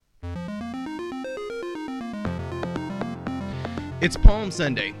It's Palm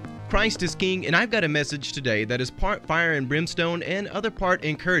Sunday. Christ is King, and I've got a message today that is part fire and brimstone and other part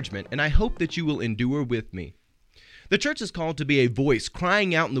encouragement, and I hope that you will endure with me. The church is called to be a voice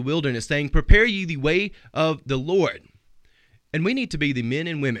crying out in the wilderness, saying, "Prepare ye the way of the Lord." And we need to be the men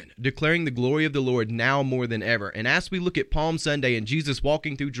and women declaring the glory of the Lord now more than ever. And as we look at Palm Sunday and Jesus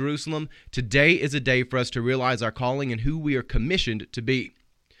walking through Jerusalem, today is a day for us to realize our calling and who we are commissioned to be.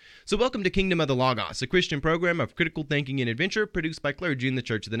 So welcome to Kingdom of the Logos, a Christian program of critical thinking and adventure produced by clergy in the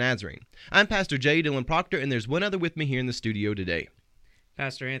Church of the Nazarene. I'm Pastor J. Dylan Proctor, and there's one other with me here in the studio today.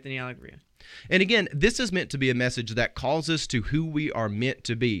 Pastor Anthony Allegria. And again, this is meant to be a message that calls us to who we are meant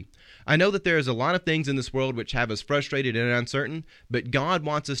to be. I know that there is a lot of things in this world which have us frustrated and uncertain, but God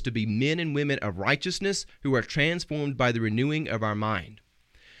wants us to be men and women of righteousness who are transformed by the renewing of our mind.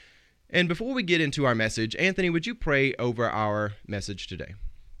 And before we get into our message, Anthony, would you pray over our message today?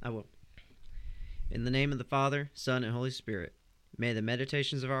 I will. In the name of the Father, Son, and Holy Spirit, may the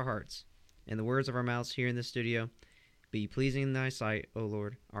meditations of our hearts and the words of our mouths here in this studio be pleasing in thy sight, O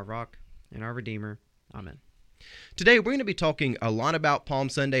Lord, our rock and our Redeemer. Amen. Today, we're going to be talking a lot about Palm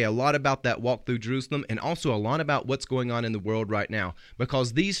Sunday, a lot about that walk through Jerusalem, and also a lot about what's going on in the world right now.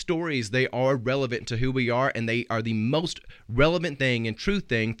 Because these stories, they are relevant to who we are, and they are the most relevant thing and true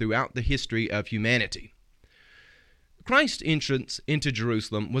thing throughout the history of humanity. Christ's entrance into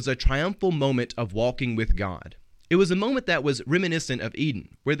Jerusalem was a triumphal moment of walking with God. It was a moment that was reminiscent of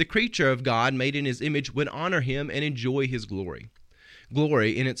Eden, where the creature of God made in his image would honor him and enjoy his glory.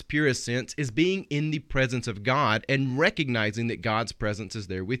 Glory, in its purest sense, is being in the presence of God and recognizing that God's presence is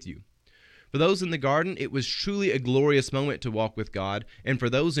there with you. For those in the garden, it was truly a glorious moment to walk with God, and for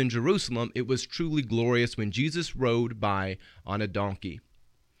those in Jerusalem, it was truly glorious when Jesus rode by on a donkey.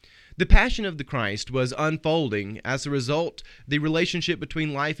 The passion of the Christ was unfolding. As a result, the relationship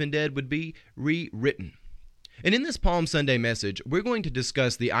between life and death would be rewritten. And in this Palm Sunday message, we're going to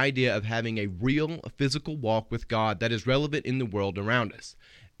discuss the idea of having a real physical walk with God that is relevant in the world around us.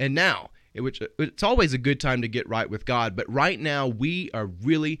 And now, it's always a good time to get right with God, but right now we are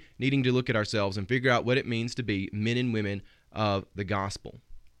really needing to look at ourselves and figure out what it means to be men and women of the gospel.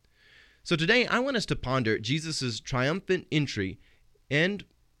 So today, I want us to ponder Jesus' triumphant entry and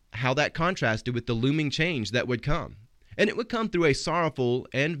how that contrasted with the looming change that would come. And it would come through a sorrowful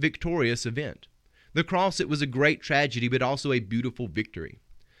and victorious event. The cross, it was a great tragedy, but also a beautiful victory.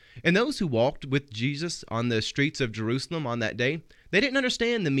 And those who walked with Jesus on the streets of Jerusalem on that day, they didn't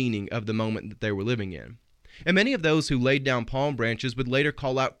understand the meaning of the moment that they were living in. And many of those who laid down palm branches would later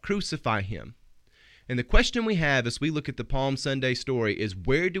call out, "Crucify him." And the question we have as we look at the Palm Sunday story is,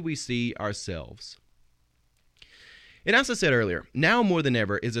 where do we see ourselves? And as I said earlier, now more than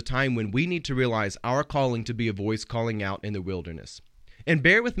ever is a time when we need to realize our calling to be a voice calling out in the wilderness. And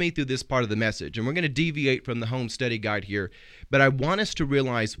bear with me through this part of the message, and we're going to deviate from the home study guide here, but I want us to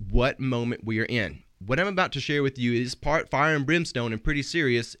realize what moment we are in. What I'm about to share with you is part fire and brimstone and pretty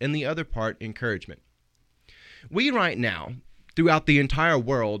serious, and the other part encouragement. We right now, throughout the entire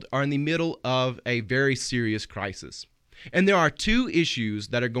world, are in the middle of a very serious crisis. And there are two issues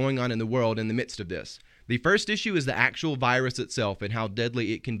that are going on in the world in the midst of this. The first issue is the actual virus itself and how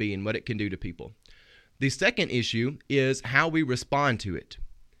deadly it can be and what it can do to people. The second issue is how we respond to it,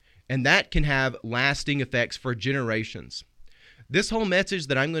 and that can have lasting effects for generations. This whole message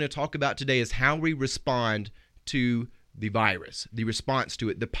that I'm going to talk about today is how we respond to the virus, the response to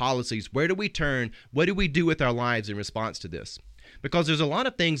it, the policies. Where do we turn? What do we do with our lives in response to this? Because there's a lot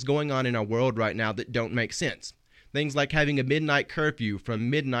of things going on in our world right now that don't make sense. Things like having a midnight curfew from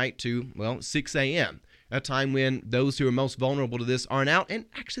midnight to, 6 a.m., a time when those who are most vulnerable to this aren't out, and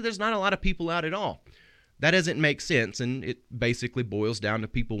actually there's not a lot of people out at all. That doesn't make sense, and it basically boils down to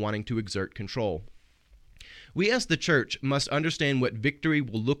people wanting to exert control. We as the church must understand what victory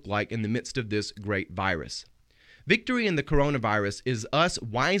will look like in the midst of this great virus. Victory in the coronavirus is us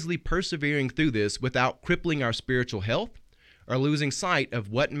wisely persevering through this without crippling our spiritual health or losing sight of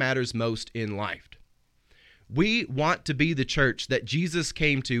what matters most in life. We want to be the church that Jesus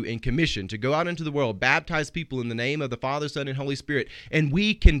came to and commissioned to go out into the world, baptize people in the name of the Father, Son, and Holy Spirit, and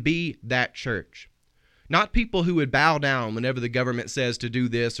we can be that church. Not people who would bow down whenever the government says to do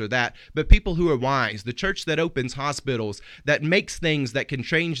this or that, but people who are wise, the church that opens hospitals, that makes things that can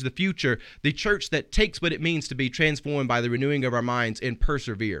change the future, the church that takes what it means to be transformed by the renewing of our minds and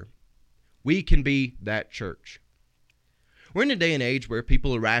persevere. We can be that church. We're in a day and age where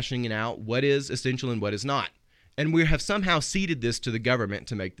people are rationing out what is essential and what is not. And we have somehow ceded this to the government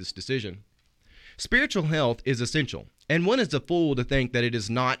to make this decision. Spiritual health is essential, and one is a fool to think that it is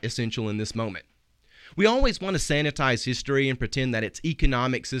not essential in this moment. We always want to sanitize history and pretend that it's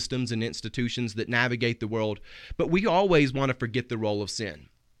economic systems and institutions that navigate the world, but we always want to forget the role of sin.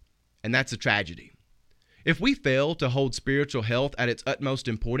 And that's a tragedy. If we fail to hold spiritual health at its utmost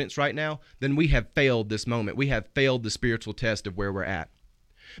importance right now, then we have failed this moment. We have failed the spiritual test of where we're at.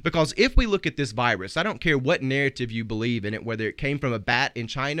 Because if we look at this virus, I don't care what narrative you believe in it, whether it came from a bat in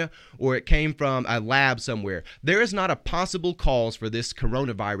China or it came from a lab somewhere, there is not a possible cause for this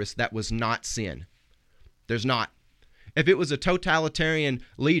coronavirus that was not sin. There's not. If it was a totalitarian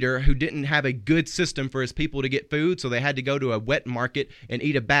leader who didn't have a good system for his people to get food, so they had to go to a wet market and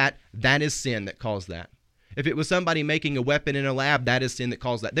eat a bat, that is sin that caused that. If it was somebody making a weapon in a lab, that is sin that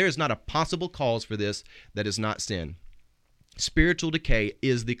caused that. There is not a possible cause for this that is not sin. Spiritual decay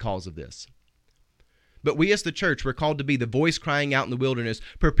is the cause of this. But we as the church, we're called to be the voice crying out in the wilderness,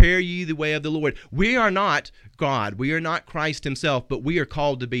 prepare ye the way of the Lord. We are not God. We are not Christ himself, but we are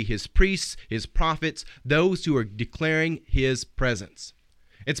called to be his priests, his prophets, those who are declaring his presence.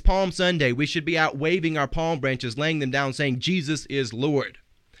 It's Palm Sunday. We should be out waving our palm branches, laying them down, saying, Jesus is Lord.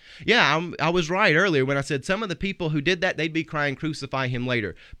 Yeah, I was right earlier when I said some of the people who did that, they'd be crying, crucify him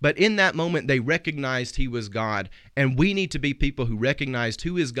later. But in that moment, they recognized he was God. And we need to be people who recognized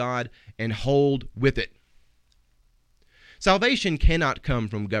who is God and hold with it. Salvation cannot come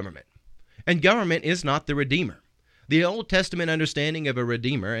from government. And government is not the Redeemer. The Old Testament understanding of a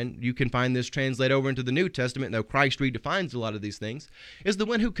Redeemer, and you can find this translated over into the New Testament, though Christ redefines a lot of these things, is the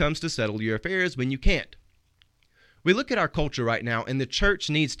one who comes to settle your affairs when you can't. We look at our culture right now, and the church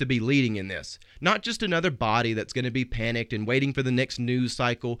needs to be leading in this. Not just another body that's going to be panicked and waiting for the next news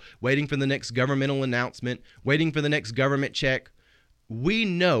cycle, waiting for the next governmental announcement, waiting for the next government check. We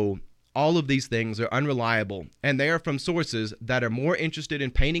know all of these things are unreliable, and they are from sources that are more interested in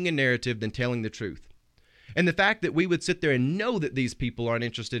painting a narrative than telling the truth. And the fact that we would sit there and know that these people aren't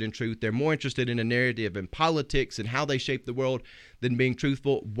interested in truth, they're more interested in a narrative and politics and how they shape the world than being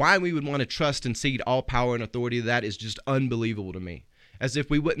truthful, why we would want to trust and cede all power and authority to that is just unbelievable to me. As if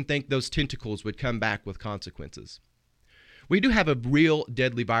we wouldn't think those tentacles would come back with consequences. We do have a real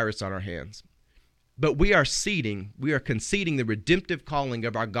deadly virus on our hands, but we are conceding the redemptive calling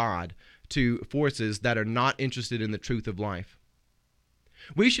of our God to forces that are not interested in the truth of life.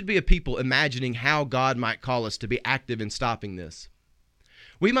 We should be a people imagining how God might call us to be active in stopping this.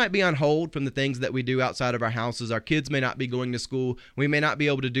 We might be on hold from the things that we do outside of our houses. Our kids may not be going to school. We may not be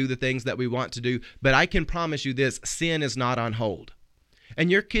able to do the things that we want to do. But I can promise you this, sin is not on hold.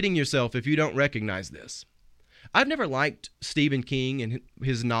 And you're kidding yourself if you don't recognize this. I've never liked Stephen King and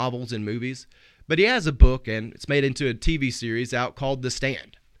his novels and movies, but he has a book, and it's made into a TV series out called The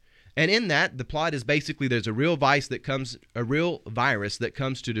Stand. And in that, the plot is basically there's a real virus that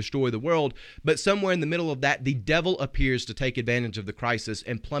comes to destroy the world, but somewhere in the middle of that, the devil appears to take advantage of the crisis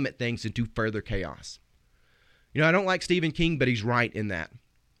and plummet things into further chaos. You know, I don't like Stephen King, but he's right in that.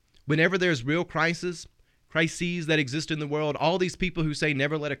 Whenever there's real crises that exist in the world, all these people who say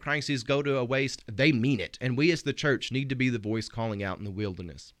never let a crisis go to waste, they mean it. And we as the church need to be the voice calling out in the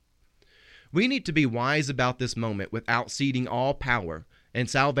wilderness. We need to be wise about this moment without ceding all power and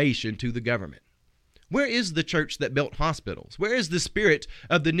salvation to the government. Where is the church that built hospitals? Where is the spirit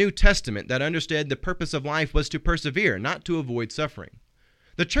of the New Testament that understood the purpose of life was to persevere, not to avoid suffering?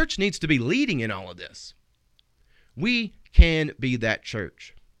 The church needs to be leading in all of this. We can be that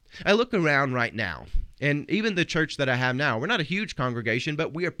church. I look around right now, and even the church that I have now, we're not a huge congregation,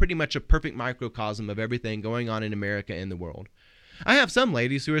 but we are pretty much a perfect microcosm of everything going on in America and the world. I have some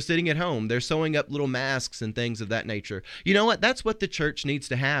ladies who are sitting at home. They're sewing up little masks and things of that nature. You know what? That's what the church needs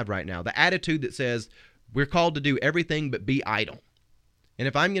to have right now. The attitude that says we're called to do everything but be idle. And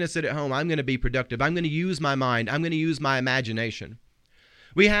if I'm going to sit at home, I'm going to be productive. I'm going to use my mind. I'm going to use my imagination.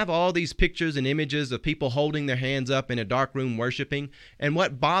 We have all these pictures and images of people holding their hands up in a dark room worshiping. And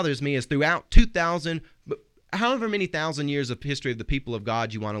what bothers me is throughout 2,000, however many thousand years of history of the people of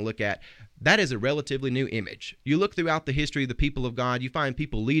God you want to look at, that is a relatively new image. You look throughout the history of the people of God, you find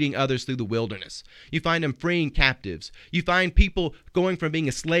people leading others through the wilderness. You find them freeing captives. You find people going from being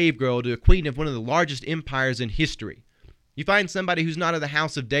a slave girl to a queen of one of the largest empires in history. You find somebody who's not of the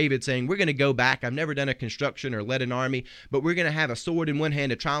house of David saying, we're going to go back. I've never done a construction or led an army, but we're going to have a sword in one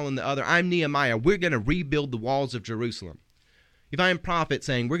hand, a trowel in the other. I'm Nehemiah. We're going to rebuild the walls of Jerusalem. You find prophets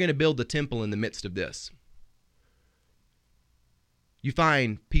saying, we're going to build the temple in the midst of this. You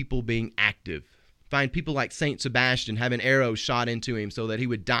find people being active. Find people like Saint Sebastian having arrows shot into him so that he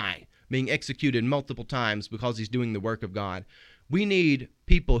would die, being executed multiple times because he's doing the work of God. We need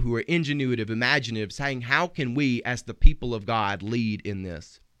people who are ingenuitive, imaginative, saying, how can we as the people of God lead in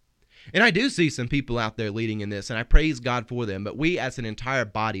this? And I do see some people out there leading in this, and I praise God for them, but we as an entire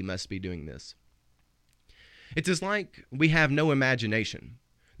body must be doing this. It's as like we have no imagination,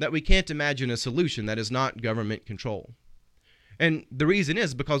 that we can't imagine a solution that is not government control. And the reason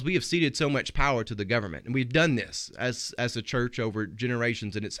is because we have ceded so much power to the government. And we've done this as a church over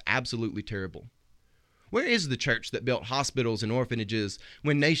generations, and it's absolutely terrible. Where is the church that built hospitals and orphanages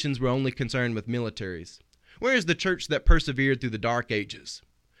when nations were only concerned with militaries? Where is the church that persevered through the dark ages?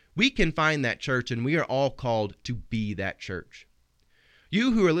 We can find that church, and we are all called to be that church.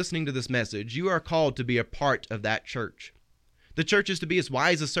 You who are listening to this message, you are called to be a part of that church. The church is to be as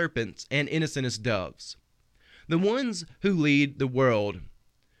wise as serpents and innocent as doves. The ones who lead the world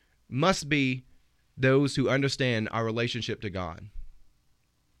must be those who understand our relationship to God.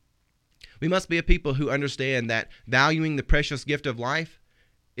 We must be a people who understand that valuing the precious gift of life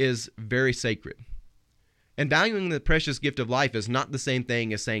is very sacred. And valuing the precious gift of life is not the same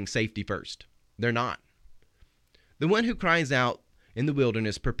thing as saying safety first. They're not. The one who cries out in the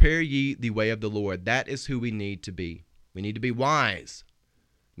wilderness, "Prepare ye the way of the Lord," that is who we need to be. We need to be wise,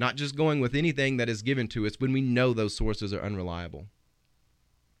 not just going with anything that is given to us when we know those sources are unreliable.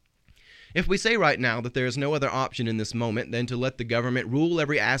 If we say right now that there is no other option in this moment than to let the government rule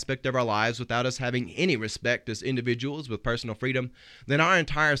every aspect of our lives without us having any respect as individuals with personal freedom, then our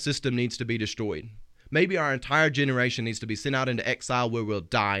entire system needs to be destroyed. Maybe our entire generation needs to be sent out into exile where we'll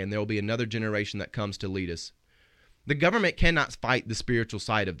die, and there will be another generation that comes to lead us. The government cannot fight the spiritual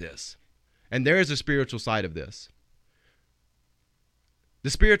side of this. And there is a spiritual side of this. The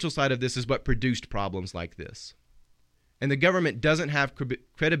spiritual side of this is what produced problems like this. And the government doesn't have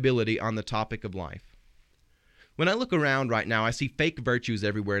credibility on the topic of life. When I look around right now, I see fake virtues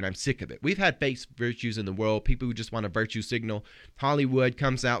everywhere, and I'm sick of it. We've had fake virtues in the world, people who just want a virtue signal. Hollywood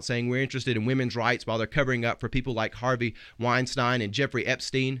comes out saying we're interested in women's rights while they're covering up for people like Harvey Weinstein and Jeffrey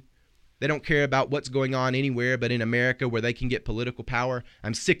Epstein. They don't care about what's going on anywhere but in America where they can get political power.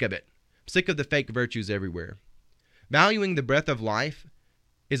 I'm sick of it. I'm sick of the fake virtues everywhere. Valuing the breath of life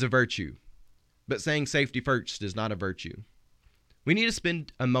is a virtue, but saying safety first is not a virtue. We need to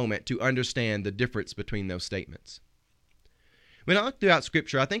spend a moment to understand the difference between those statements. When I look throughout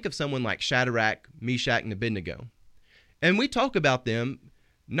Scripture, I think of someone like Shadrach, Meshach, and Abednego. And we talk about them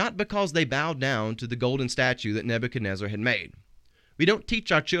not because they bowed down to the golden statue that Nebuchadnezzar had made. We don't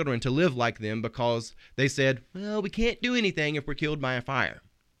teach our children to live like them because they said, well, we can't do anything if we're killed by a fire.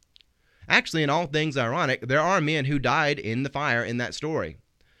 Actually, in all things ironic, there are men who died in the fire in that story.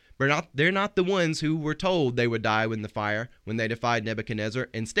 They're not the ones who were told they would die in the fire when they defied Nebuchadnezzar.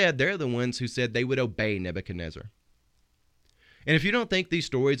 Instead, they're the ones who said they would obey Nebuchadnezzar. And if you don't think these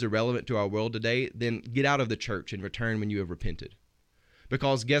stories are relevant to our world today, then get out of the church and return when you have repented.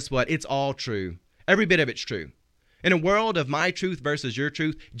 Because guess what? It's all true. Every bit of it's true. In a world of my truth versus your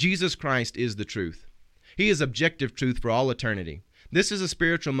truth, Jesus Christ is the truth. He is objective truth for all eternity. This is a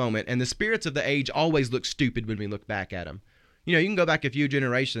spiritual moment, and the spirits of the age always look stupid when we look back at them. You know, you can go back a few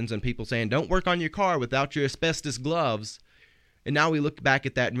generations and people saying, don't work on your car without your asbestos gloves. And now we look back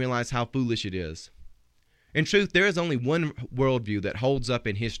at that and realize how foolish it is. In truth, there is only one worldview that holds up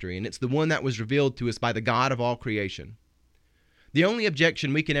in history, and it's the one that was revealed to us by the God of all creation. The only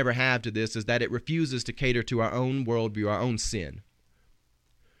objection we can ever have to this is that it refuses to cater to our own worldview, our own sin.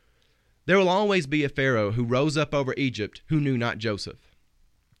 There will always be a Pharaoh who rose up over Egypt who knew not Joseph.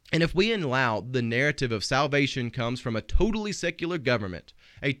 And if we allow the narrative of salvation comes from a totally secular government,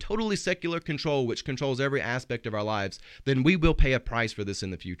 a totally secular control which controls every aspect of our lives, then we will pay a price for this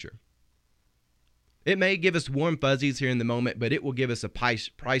in the future. It may give us warm fuzzies here in the moment, but it will give us a price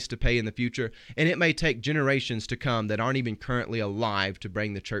to pay in the future, and it may take generations to come that aren't even currently alive to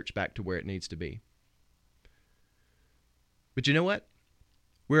bring the church back to where it needs to be. But you know what?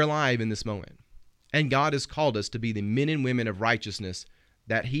 We're alive in this moment, and God has called us to be the men and women of righteousness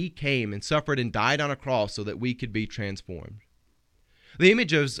that He came and suffered and died on a cross so that we could be transformed. The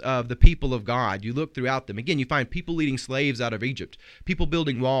images of the people of God, you look throughout them. Again, you find people leading slaves out of Egypt, people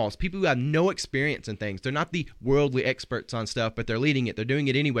building walls, people who have no experience in things. They're not the worldly experts on stuff, but they're leading it. They're doing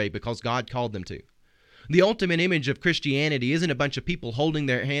it anyway because God called them to. The ultimate image of Christianity isn't a bunch of people holding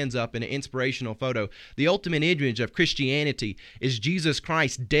their hands up in an inspirational photo. The ultimate image of Christianity is Jesus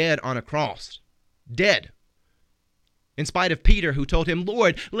Christ dead on a cross. Dead. In spite of Peter, who told him,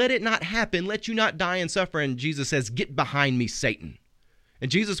 Lord, let it not happen. Let you not die and suffer. And Jesus says, get behind me, Satan. And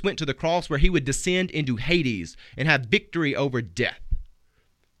Jesus went to the cross where He would descend into Hades and have victory over death.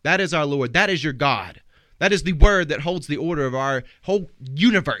 That is our Lord. That is your God. That is the Word that holds the order of our whole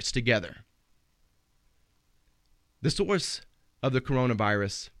universe together. The source of the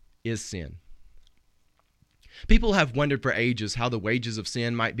coronavirus is sin. People have wondered for ages how the wages of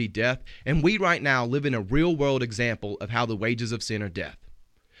sin might be death, and we right now live in a real-world example of how the wages of sin are death.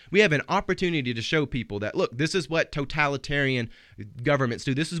 We have an opportunity to show people that, look, this is what totalitarian governments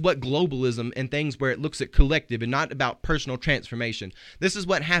do. This is what globalism and things where it looks at collective and not about personal transformation. This is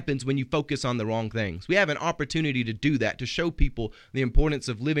what happens when you focus on the wrong things. We have an opportunity to do that, to show people the importance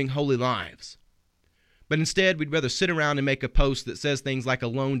of living holy lives. But instead, we'd rather sit around and make a post that says things like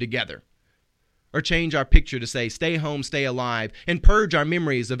alone together, or change our picture to say stay home, stay alive, and purge our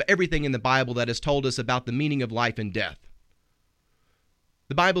memories of everything in the Bible that has told us about the meaning of life and death.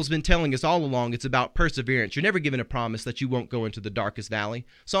 The Bible's been telling us all along it's about perseverance. You're never given a promise that you won't go into the darkest valley.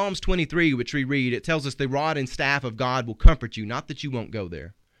 Psalms 23, which we read, it tells us the rod and staff of God will comfort you, not that you won't go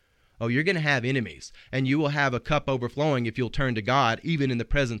there. Oh, you're going to have enemies, and you will have a cup overflowing if you'll turn to God, even in the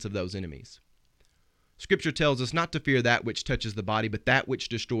presence of those enemies. Scripture tells us not to fear that which touches the body, but that which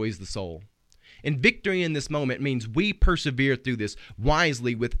destroys the soul. And victory in this moment means we persevere through this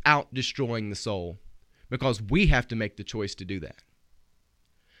wisely without destroying the soul, because we have to make the choice to do that.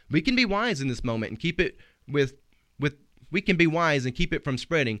 We can be wise in this moment and keep it we can be wise and keep it from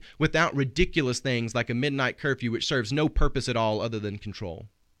spreading without ridiculous things like a midnight curfew, which serves no purpose at all other than control.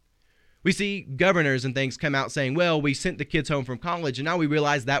 We see governors and things come out saying, well, we sent the kids home from college, and now we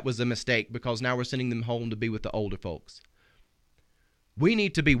realize that was a mistake because now we're sending them home to be with the older folks. We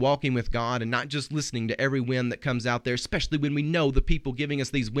need to be walking with God and not just listening to every whim that comes out there, especially when we know the people giving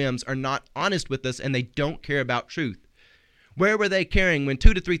us these whims are not honest with us and they don't care about truth. Where were they caring when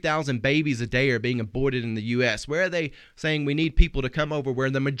 2,000 to 3,000 babies a day are being aborted in the U.S.? Where are they saying we need people to come over where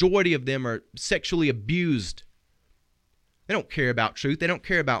the majority of them are sexually abused? They don't care about truth. They don't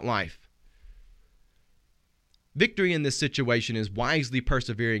care about life. Victory in this situation is wisely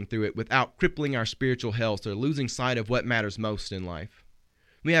persevering through it without crippling our spiritual health or losing sight of what matters most in life.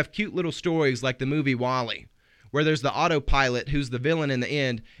 We have cute little stories like the movie WALL-E, where there's the autopilot who's the villain in the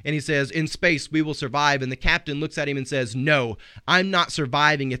end, and he says, in space we will survive, and the captain looks at him and says, no, I'm not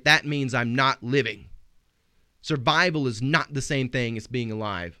surviving if that means I'm not living. Survival is not the same thing as being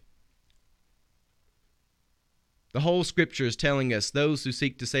alive. The whole scripture is telling us those who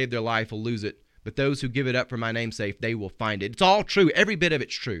seek to save their life will lose it, but those who give it up for my name's sake, they will find it. It's all true. Every bit of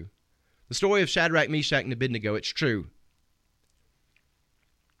it's true. The story of Shadrach, Meshach, and Abednego, it's true.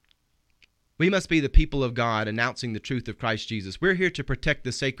 We must be the people of God announcing the truth of Christ Jesus. We're here to protect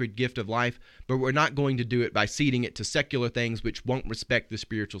the sacred gift of life, but we're not going to do it by ceding it to secular things which won't respect the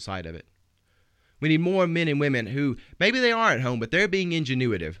spiritual side of it. We need more men and women who, maybe they are at home, but they're being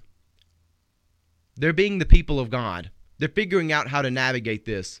ingenuitive. They're being the people of God. They're figuring out how to navigate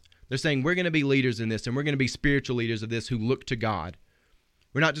this. They're saying we're going to be leaders in this, and we're going to be spiritual leaders of this who look to God.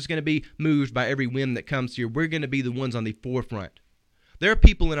 We're not just going to be moved by every whim that comes here. We're going to be the ones on the forefront. There are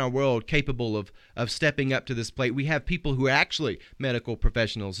people in our world capable of stepping up to this plate. We have people who are actually medical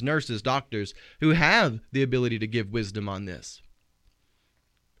professionals, nurses, doctors, who have the ability to give wisdom on this.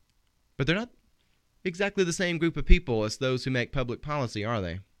 But they're not exactly the same group of people as those who make public policy, are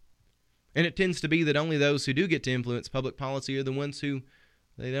they? And it tends to be that only those who do get to influence public policy are the ones who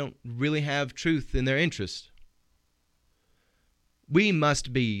they don't really have truth in their interest. We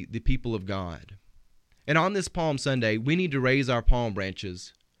must be the people of God. And on this Palm Sunday, we need to raise our palm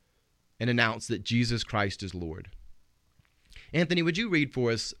branches and announce that Jesus Christ is Lord. Anthony, would you read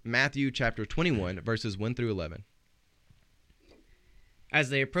for us Matthew chapter 21, verses 1 through 11? As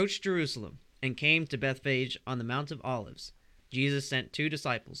they approached Jerusalem and came to Bethphage on the Mount of Olives, Jesus sent 2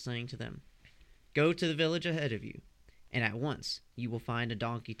 disciples, saying to them, go to the village ahead of you, and at once you will find a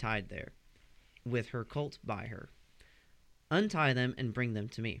donkey tied there, with her colt by her. Untie them and bring them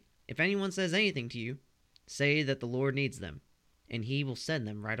to me. If anyone says anything to you, say that the Lord needs them, and he will send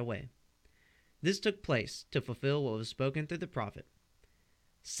them right away. This took place to fulfill what was spoken through the prophet.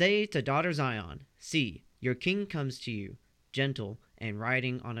 Say to daughter Zion, see, your king comes to you, gentle and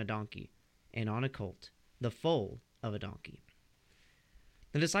riding on a donkey, and on a colt, the foal of a donkey.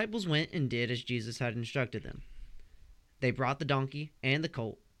 The disciples went and did as Jesus had instructed them. They brought the donkey and the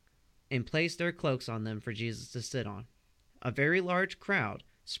colt, and placed their cloaks on them for Jesus to sit on. A very large crowd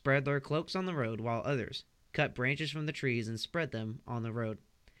spread their cloaks on the road, while others cut branches from the trees and spread them on the road.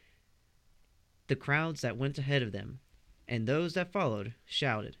 The crowds that went ahead of them, and those that followed,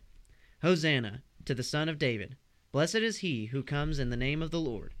 shouted, Hosanna to the Son of David! Blessed is he who comes in the name of the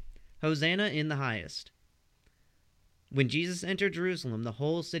Lord! Hosanna in the highest! When Jesus entered Jerusalem, the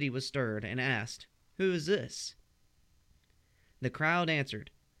whole city was stirred, and asked, who is this? The crowd answered,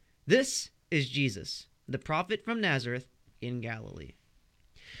 this is Jesus, the prophet from Nazareth in Galilee.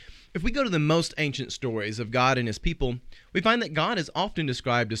 If we go to the most ancient stories of God and his people, we find that God is often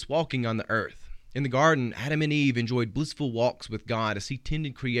described as walking on the earth. In the garden, Adam and Eve enjoyed blissful walks with God as he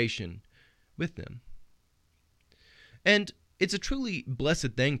tended creation with them. And It's a truly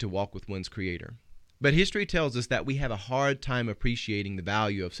blessed thing to walk with one's Creator. But history tells us that we have a hard time appreciating the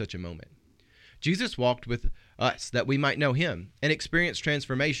value of such a moment. Jesus walked with us that we might know Him and experience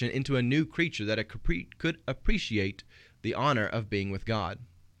transformation into a new creature that could appreciate the honor of being with God.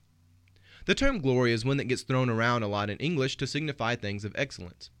 The term glory is one that gets thrown around a lot in English to signify things of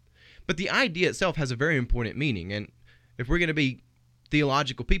excellence. But the idea itself has a very important meaning, and if we're going to be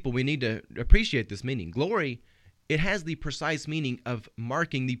theological people, we need to appreciate this meaning. Glory, it has the precise meaning of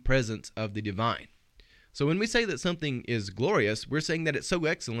marking the presence of the divine. So when we say that something is glorious, we're saying that it's so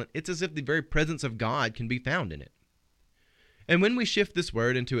excellent, it's as if the very presence of God can be found in it. And when we shift this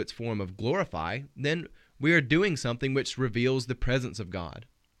word into its form of glorify, then we are doing something which reveals the presence of God.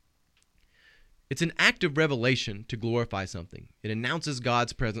 It's an act of revelation to glorify something. It announces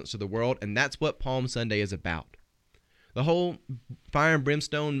God's presence to the world, and that's what Palm Sunday is about. The whole fire and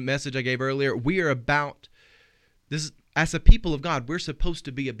brimstone message I gave earlier, we are about this. As a people of God, we're supposed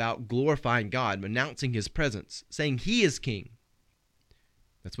to be about glorifying God, announcing His presence, saying He is King.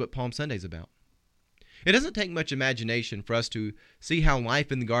 That's what Palm Sunday is about. It doesn't take much imagination for us to see how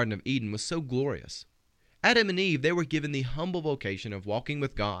life in the Garden of Eden was so glorious. Adam and Eve, they were given the humble vocation of walking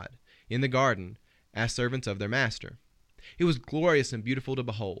with God in the garden as servants of their master. It was glorious and beautiful to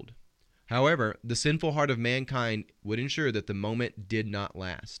behold. However, the sinful heart of mankind would ensure that the moment did not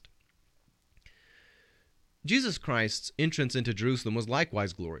last. Jesus Christ's entrance into Jerusalem was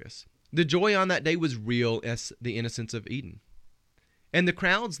likewise glorious. The joy on that day was real as the innocence of Eden. And the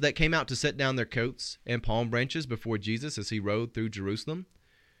crowds that came out to set down their coats and palm branches before Jesus as He rode through Jerusalem,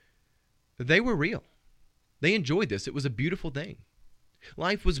 they were real. They enjoyed this. It was a beautiful thing.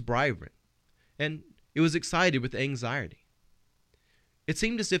 Life was vibrant, and it was excited with anxiety. It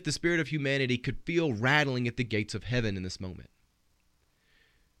seemed as if the spirit of humanity could feel rattling at the gates of heaven in this moment.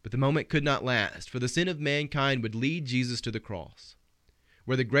 But the moment could not last, for the sin of mankind would lead Jesus to the cross,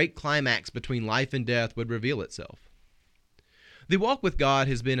 where the great climax between life and death would reveal itself. The walk with God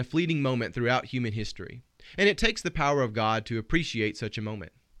has been a fleeting moment throughout human history, and it takes the power of God to appreciate such a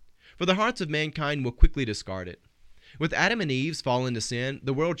moment. For the hearts of mankind will quickly discard it. With Adam and Eve's fall into sin,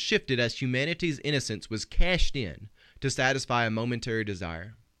 the world shifted as humanity's innocence was cashed in to satisfy a momentary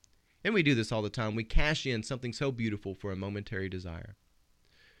desire. And we do this all the time. We cash in something so beautiful for a momentary desire.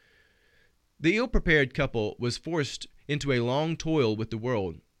 The ill-prepared couple was forced into a long toil with the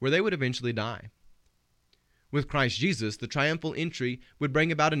world, where they would eventually die. With Christ Jesus, the triumphal entry would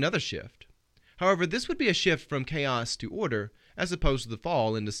bring about another shift. However, this would be a shift from chaos to order, as opposed to the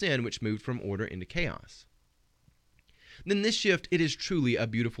fall into sin, which moved from order into chaos. Then this shift, it is truly a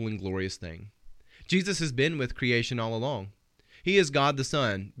beautiful and glorious thing. Jesus has been with creation all along. He is God the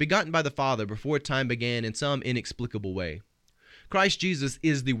Son, begotten by the Father before time began in some inexplicable way. Christ Jesus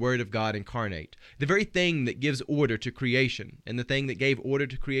is the Word of God incarnate, the very thing that gives order to creation, and the thing that gave order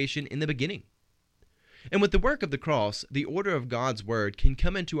to creation in the beginning. And with the work of the cross, the order of God's Word can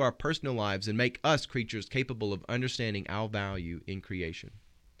come into our personal lives and make us creatures capable of understanding our value in creation.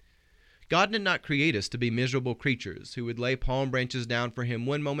 God did not create us to be miserable creatures who would lay palm branches down for Him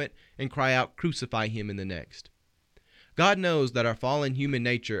one moment and cry out, "Crucify Him," in the next. God knows that our fallen human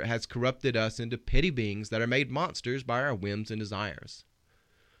nature has corrupted us into petty beings that are made monsters by our whims and desires.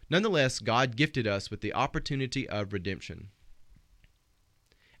 Nonetheless, God gifted us with the opportunity of redemption.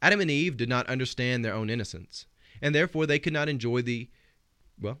 Adam and Eve did not understand their own innocence, and therefore they could not enjoy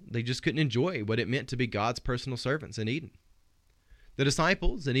they just couldn't enjoy what it meant to be God's personal servants in Eden. The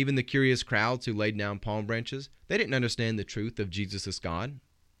disciples and even the curious crowds who laid down palm branches, they didn't understand the truth of Jesus as God.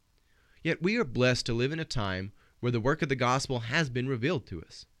 Yet we are blessed to live in a time where the work of the gospel has been revealed to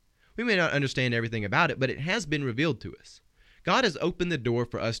us. We may not understand everything about it, but it has been revealed to us. God has opened the door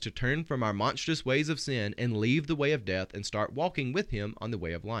for us to turn from our monstrous ways of sin and leave the way of death and start walking with Him on the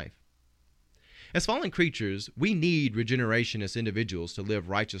way of life. As fallen creatures, we need regeneration as individuals to live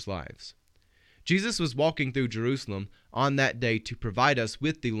righteous lives. Jesus was walking through Jerusalem on that day to provide us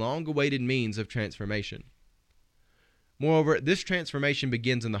with the long-awaited means of transformation. Moreover, this transformation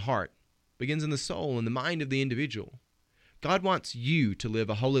begins in the heart, begins in the soul and the mind of the individual. God wants you to live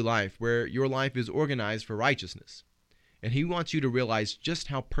a holy life where your life is organized for righteousness, and He wants you to realize just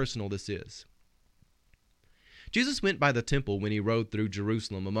how personal this is. Jesus went by the temple when He rode through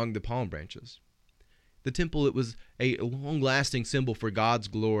Jerusalem among the palm branches. The temple, it was a long-lasting symbol for God's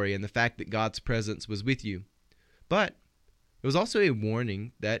glory and the fact that God's presence was with you. But it was also a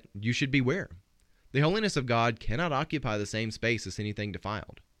warning that you should beware. The holiness of God cannot occupy the same space as anything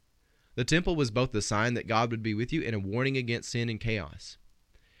defiled. The temple was both a sign that God would be with you and a warning against sin and chaos.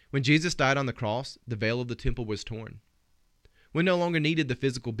 When Jesus died on the cross, the veil of the temple was torn. We no longer needed the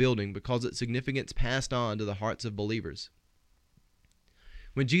physical building because its significance passed on to the hearts of believers.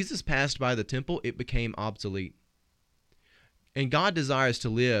 When Jesus passed by the temple, it became obsolete. And God desires to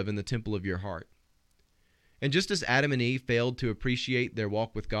live in the temple of your heart. And just as Adam and Eve failed to appreciate their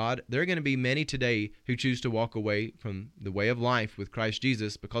walk with God, there are going to be many today who choose to walk away from the way of life with Christ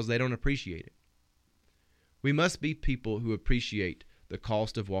Jesus because they don't appreciate it. We must be people who appreciate the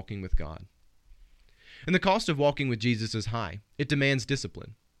cost of walking with God. And the cost of walking with Jesus is high. It demands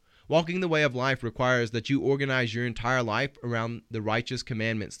discipline. Walking the way of life requires that you organize your entire life around the righteous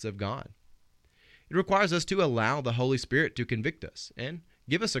commandments of God. It requires us to allow the Holy Spirit to convict us and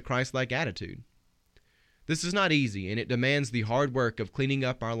give us a Christ-like attitude. This is not easy, and it demands the hard work of cleaning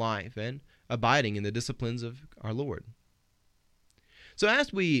up our life and abiding in the disciplines of our Lord. So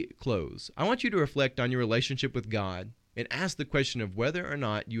as we close, I want you to reflect on your relationship with God and ask the question of whether or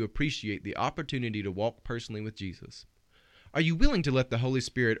not you appreciate the opportunity to walk personally with Jesus. Are you willing to let the Holy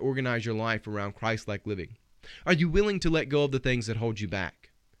Spirit organize your life around Christ-like living? Are you willing to let go of the things that hold you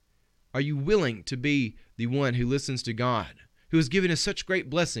back? Are you willing to be the one who listens to God, who has given us such great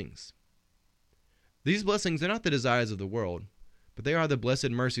blessings? These blessings are not the desires of the world, but they are the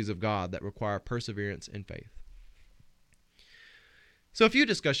blessed mercies of God that require perseverance and faith. So a few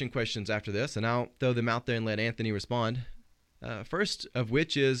discussion questions after this, and I'll throw them out there and let Anthony respond. First of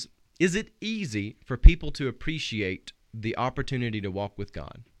which is it easy for people to appreciate the opportunity to walk with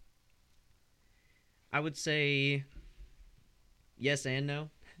God? I would say yes and no.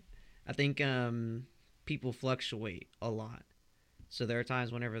 I think people fluctuate a lot. So there are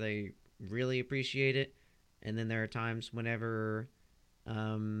times whenever they really appreciate it, and then there are times whenever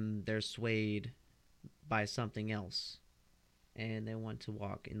they're swayed by something else and they want to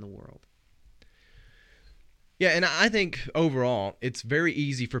walk in the world. Yeah, and I think overall it's very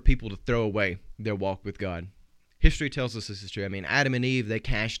easy for people to throw away their walk with God. History tells us this is true. I mean, Adam and Eve, they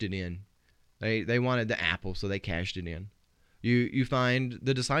cashed it in. They wanted the apple, so they cashed it in. You find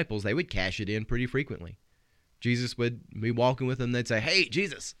the disciples, they would cash it in pretty frequently. Jesus would be walking with them, they'd say, "Hey,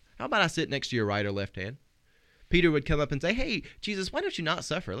 Jesus, how about I sit next to your right or left hand?" Peter would come up and say, "Hey, Jesus, why don't you not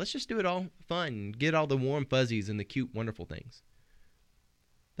suffer? Let's just do it all fun, get all the warm fuzzies and the cute, wonderful things."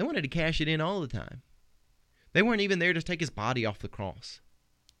 They wanted to cash it in all the time. They weren't even there to take his body off the cross.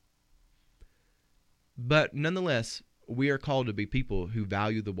 But nonetheless, we are called to be people who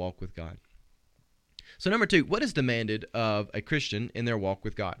value the walk with God. So number 2, what is demanded of a Christian in their walk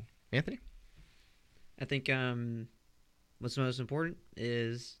with God? Anthony? I think what's most important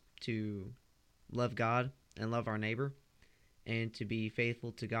is to love God and love our neighbor and to be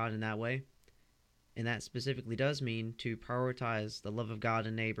faithful to God in that way. And that specifically does mean to prioritize the love of God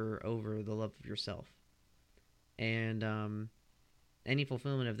and neighbor over the love of yourself. And any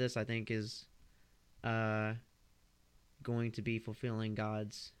fulfillment of this, I think, is going to be fulfilling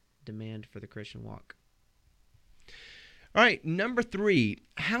God's demand for the Christian walk. All right, number 3,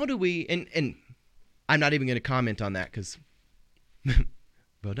 how do we, and I'm not even going to comment on that because,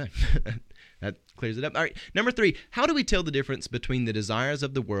 well done. That clears it up. All right, number 3, how do we tell the difference between the desires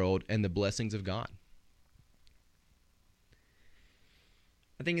of the world and the blessings of God?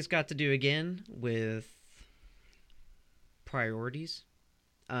 I think it's got to do, again, with priorities.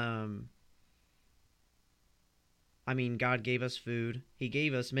 I mean, God gave us food. He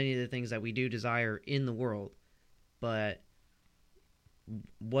gave us many of the things that we do desire in the world. But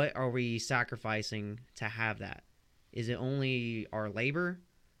what are we sacrificing to have that? Is it only our labor?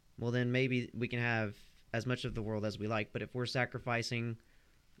 Well, then maybe we can have as much of the world as we like. But if we're sacrificing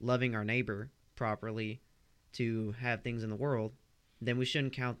loving our neighbor properly to have things in the world, then we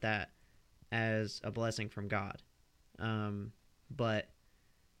shouldn't count that as a blessing from God. But,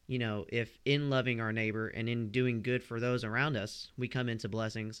 you know, if in loving our neighbor and in doing good for those around us, we come into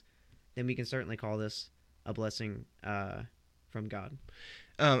blessings, then we can certainly call this a blessing from God.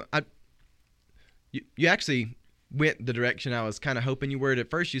 You actually went the direction I was kind of hoping you were. At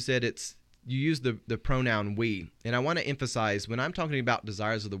first you said you use the pronoun we, and I want to emphasize when I'm talking about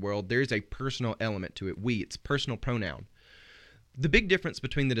desires of the world, there's a personal element to it. We, it's personal pronoun. The big difference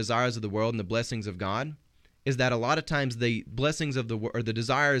between the desires of the world and the blessings of God is that a lot of times the blessings of the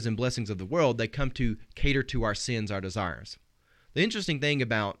desires and blessings of the world, they come to cater to our sins, our desires. The interesting thing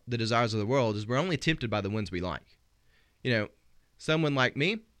about the desires of the world is we're only tempted by the ones we like. You know, someone like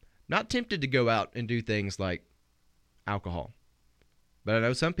me, not tempted to go out and do things like alcohol. But I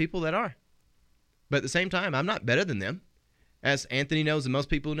know some people that are. But at the same time, I'm not better than them. As Anthony knows and most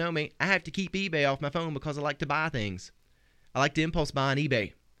people who know me, I have to keep eBay off my phone because I like to buy things. I like to impulse buy on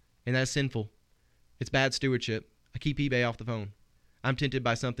eBay, and that's sinful. It's bad stewardship. I keep eBay off the phone. I'm tempted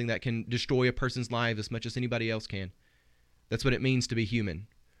by something that can destroy a person's life as much as anybody else can. That's what it means to be human.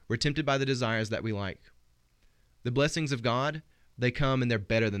 We're tempted by the desires that we like. The blessings of God, they come and they're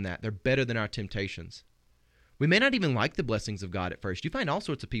better than that. They're better than our temptations. We may not even like the blessings of God at first. You find all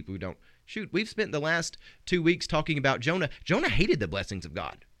sorts of people who don't. Shoot, we've spent the last 2 weeks talking about Jonah. Jonah hated the blessings of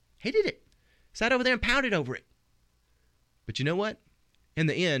God. Hated it. Sat over there and pouted over it. But you know what? In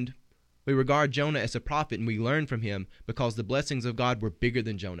the end, we regard Jonah as a prophet and we learn from him because the blessings of God were bigger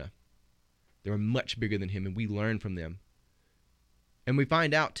than Jonah. They were much bigger than him, and we learn from them. And we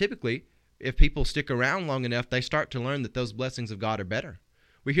find out typically, if people stick around long enough, they start to learn that those blessings of God are better.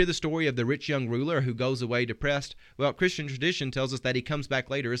 We hear the story of the rich young ruler who goes away depressed. Well, Christian tradition tells us that he comes back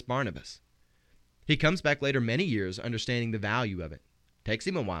later as Barnabas. He comes back later many years understanding the value of it. Takes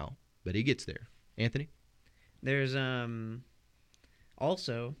him a while, but he gets there. Anthony? There's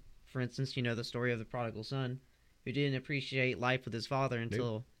also, for instance, the story of the prodigal son who didn't appreciate life with his father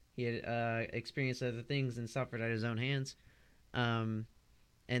until he had experienced other things and suffered at his own hands. And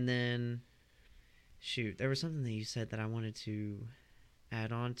then, there was something that you said that I wanted to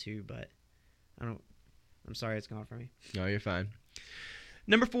add on to, but I'm sorry, it's gone from me. No, you're fine.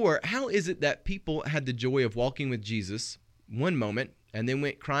 Number 4, how is it that people had the joy of walking with Jesus one moment and then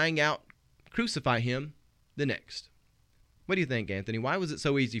went crying out, crucify him, the next? What do you think, Anthony? Why was it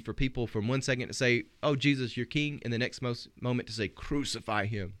so easy for people from one second to say, oh, Jesus, you're king, and the next moment to say, crucify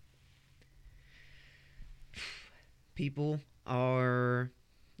him? People are,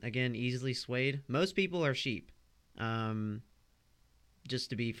 again, easily swayed. Most people are sheep.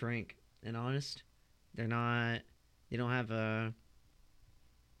 Just to be frank and honest, they don't have a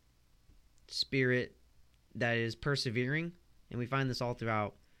spirit that is persevering, and we find this all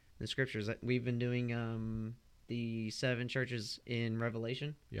throughout the scriptures. We've been doing the 7 churches in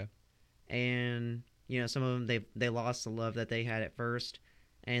Revelation. Yeah. And, some of them, they lost the love that they had at first,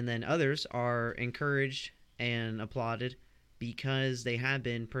 and then others are encouraged and applauded because they have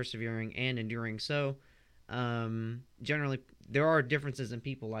been persevering and enduring. So, generally, there are differences in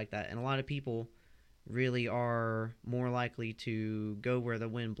people like that, and a lot of people really are more likely to go where the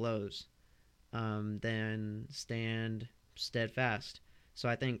wind blows than stand steadfast. So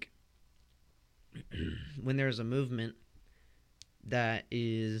I think when there's a movement that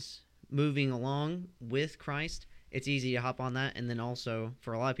is moving along with Christ, it's easy to hop on that, and then also,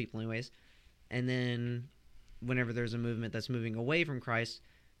 for a lot of people anyways, and then whenever there's a movement that's moving away from Christ,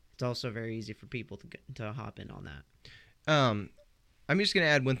 it's also very easy for people to hop in on that. I'm just going to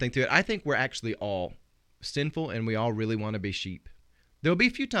add one thing to it. I think we're actually all sinful, and we all really want to be sheep. There'll be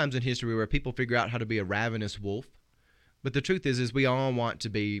a few times in history where people figure out how to be a ravenous wolf, but the truth is we all want to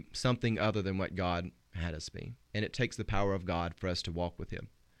be something other than what God had us be, and it takes the power of God for us to walk with him.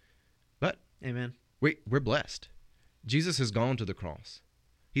 But Amen. We're blessed. Jesus has gone to the cross.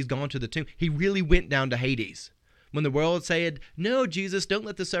 He's gone to the tomb. He really went down to Hades. When the world said, no, Jesus, don't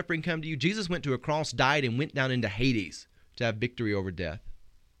let the suffering come to you, Jesus went to a cross, died, and went down into Hades to have victory over death.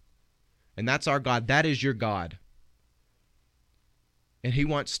 And that's our God. That is your God. And he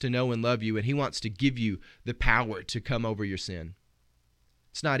wants to know and love you, and he wants to give you the power to come over your sin.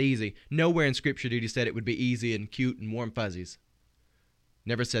 It's not easy. Nowhere in Scripture did he said it would be easy and cute and warm fuzzies.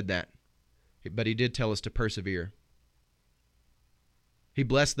 Never said that. But he did tell us to persevere. He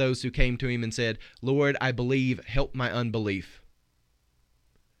blessed those who came to him and said, Lord, I believe, help my unbelief.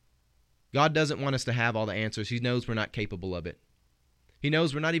 God doesn't want us to have all the answers. He knows we're not capable of it. He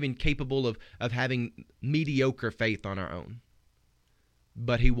knows we're not even capable of having mediocre faith on our own.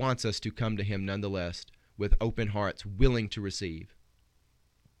 But he wants us to come to him nonetheless with open hearts, willing to receive.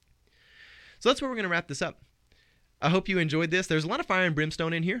 So that's where we're going to wrap this up. I hope you enjoyed this. There's a lot of fire and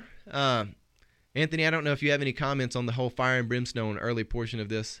brimstone in here. Anthony, I don't know if you have any comments on the whole fire and brimstone early portion of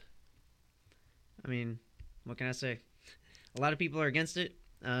this. I mean, what can I say? A lot of people are against it.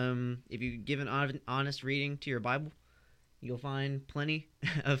 If you give an honest reading to your Bible, you'll find plenty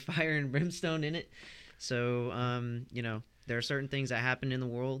of fire and brimstone in it. So, there are certain things that happen in the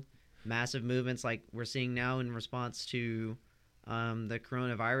world, massive movements like we're seeing now in response to the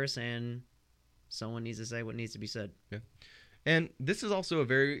coronavirus, and someone needs to say what needs to be said. Yeah. And this is also a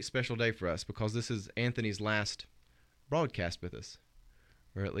very special day for us because this is Anthony's last broadcast with us,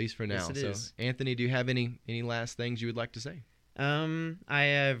 or at least for now. Yes, it is. Anthony, do you have any last things you would like to say? I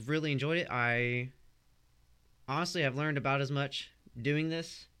have really enjoyed it. I honestly have learned about as much doing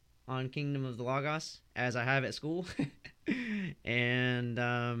this on Kingdom of the Logos as I have at school. And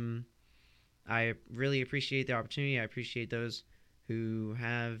I really appreciate the opportunity. I appreciate those who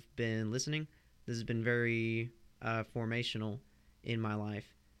have been listening. This has been very formational in my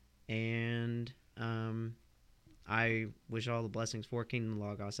life, and I wish all the blessings for Kingdom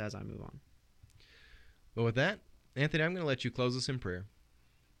Logos as I move on. Well, with that, Anthony, I'm going to let you close us in prayer.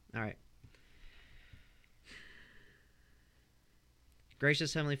 All right.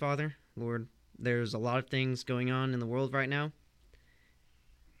 Gracious Heavenly Father, Lord, there's a lot of things going on in the world right now.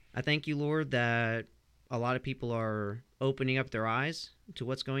 I thank you, Lord, that a lot of people are opening up their eyes to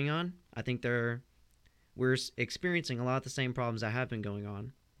what's going on. I think we're experiencing a lot of the same problems that have been going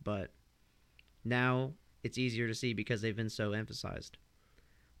on, but now it's easier to see because they've been so emphasized.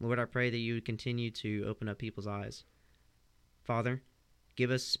 Lord, I pray that you would continue to open up people's eyes. Father, give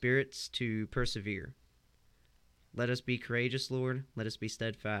us spirits to persevere. Let us be courageous, Lord. Let us be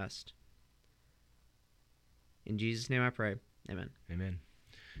steadfast. In Jesus' name I pray. Amen. Amen.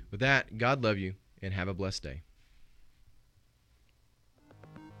 With that, God love you and have a blessed day.